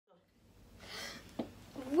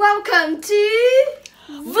welcome to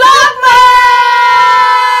VLOGMAS!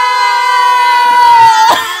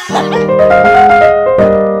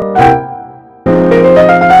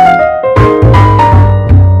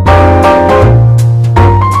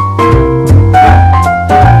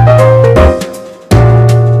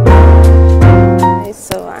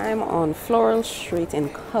 So I'm on Floral Street in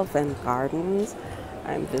Covent Gardens.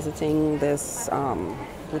 I'm visiting this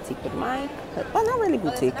boutique with Mike. Well, not really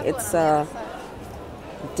boutique. It's a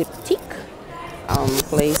diptyque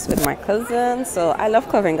place with my cousin. So I love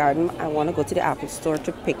Covent Garden. I want to go to the Apple store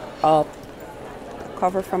to pick up a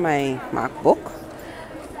cover for my MacBook.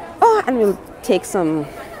 Oh, and we'll take some.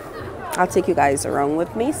 I'll take you guys around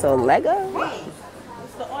with me. So Lego.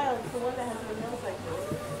 It's the oil. It's the one that has the nose like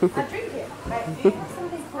this. I drink it. Like, do you have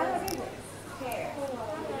something cold? Here.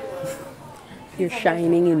 You're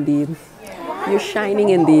shining indeed. You're shining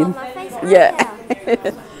indeed. Yeah.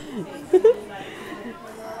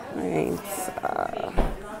 Right.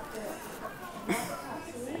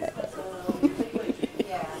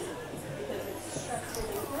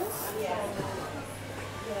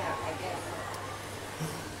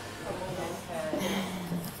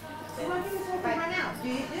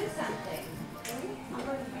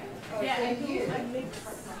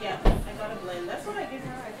 Yeah, I got a blend. That's what I give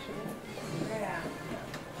her actually. Yeah.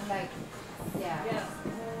 Like, yeah. Yeah.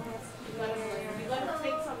 You gotta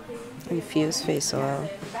take something. Infused face oil.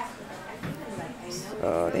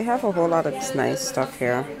 So they have a whole lot of nice stuff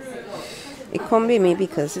here. It can't be me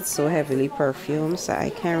because it's so heavily perfumed, so I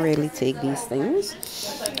can't really take these things.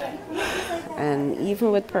 And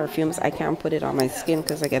even with perfumes, I can't put it on my skin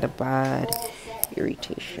because I get a bad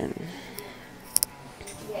irritation.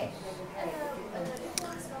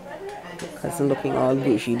 Cousin looking all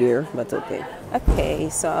bougie there, but okay. Okay,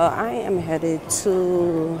 so I am headed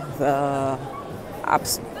to the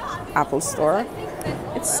Apple store.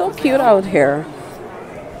 It's so cute out here.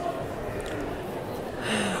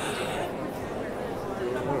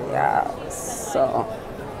 Yeah, so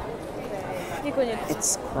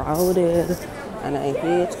it's crowded and I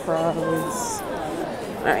hate crowds.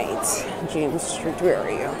 Alright, James Street, where are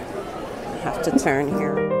you? I have to turn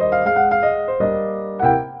here.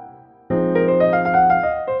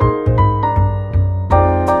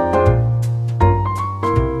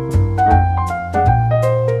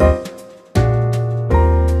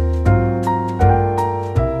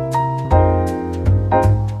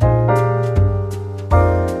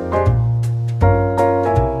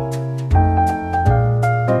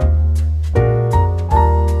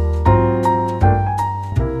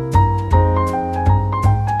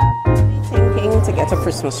 To get a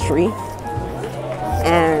Christmas tree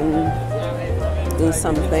and do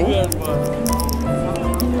something.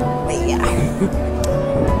 But yeah.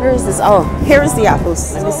 Where is this? Oh, here is the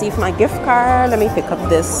apples. Let me see if my gift card. Let me pick up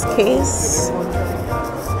this case.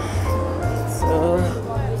 So,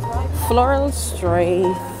 Floral Stray.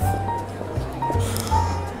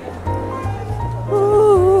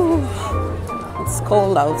 Ooh, it's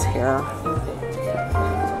cold out here.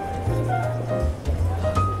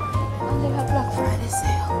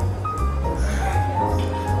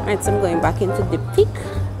 Alright, so I'm going back into diptyque.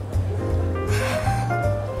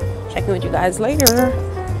 Checking with you guys later.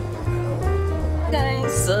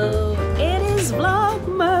 Guys, so it is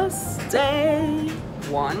Vlogmas day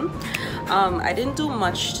 1. I didn't do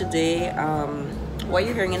much today. What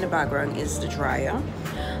you're hearing in the background is the dryer.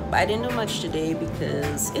 But I didn't do much today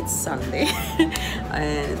because it's Sunday.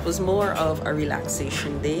 And it was more of a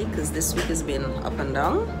relaxation day because this week has been up and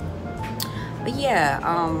down. But yeah,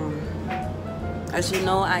 as you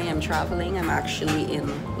know, I am traveling. I'm actually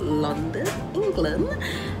in London, England,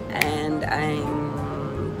 and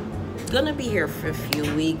I'm gonna be here for a few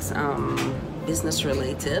weeks, business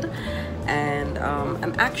related, and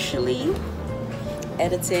I'm actually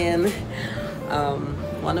editing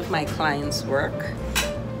one of my clients' work,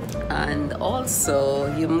 and also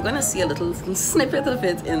you're gonna see a little snippet of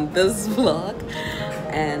it in this vlog,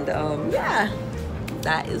 and yeah.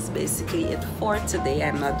 That is basically it for today.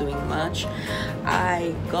 I'm not doing much.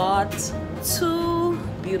 I got 2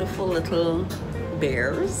 beautiful little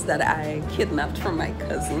bears that I kidnapped from my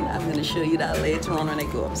cousin. I'm gonna show you that later on when I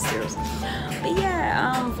go upstairs. But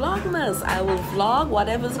yeah, Vlogmas. I will vlog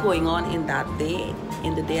whatever's going on in that day.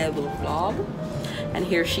 In the day I will vlog. And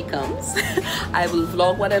here she comes. I will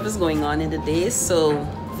vlog whatever's going on in the day. So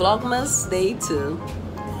Vlogmas day 2.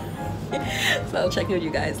 So I'll check in with you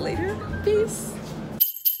guys later. Peace.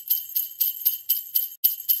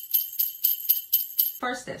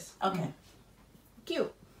 First this. Okay.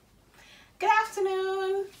 Cute. Good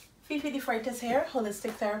afternoon. Fifi the Freitas here,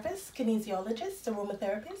 holistic therapist, kinesiologist,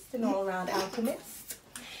 aromatherapist, and all-around alchemist.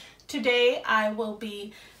 Today I will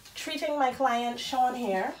be treating my client Sean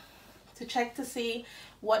here to check to see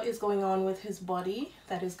what is going on with his body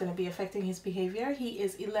that is going to be affecting his behavior. He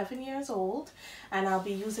is 11 years old and I'll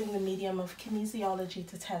be using the medium of kinesiology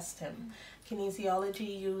to test him.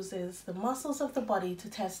 Kinesiology uses the muscles of the body to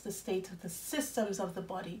test the state of the systems of the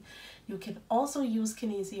body. You can also use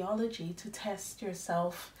kinesiology to test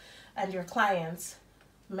yourself and your clients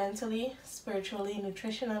mentally, spiritually,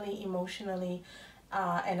 nutritionally, emotionally,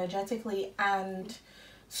 energetically, and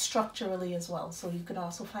structurally as well. So you can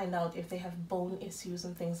also find out if they have bone issues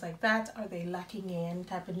and things like that. Are they lacking in any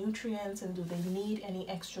type of nutrients, and do they need any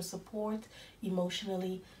extra support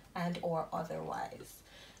emotionally and or otherwise?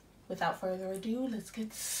 Without further ado, let's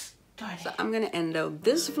get started. So I'm gonna end out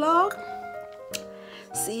this vlog.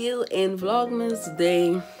 See you in Vlogmas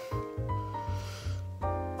Day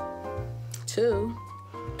 2.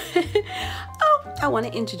 Oh, I want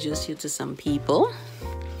to introduce you to some people.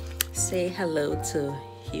 Say hello to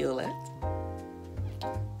Hewlett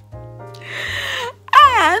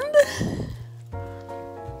and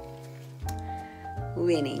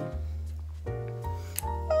Winnie.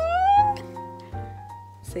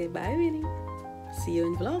 Say bye, Winnie. See you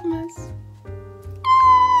in Vlogmas.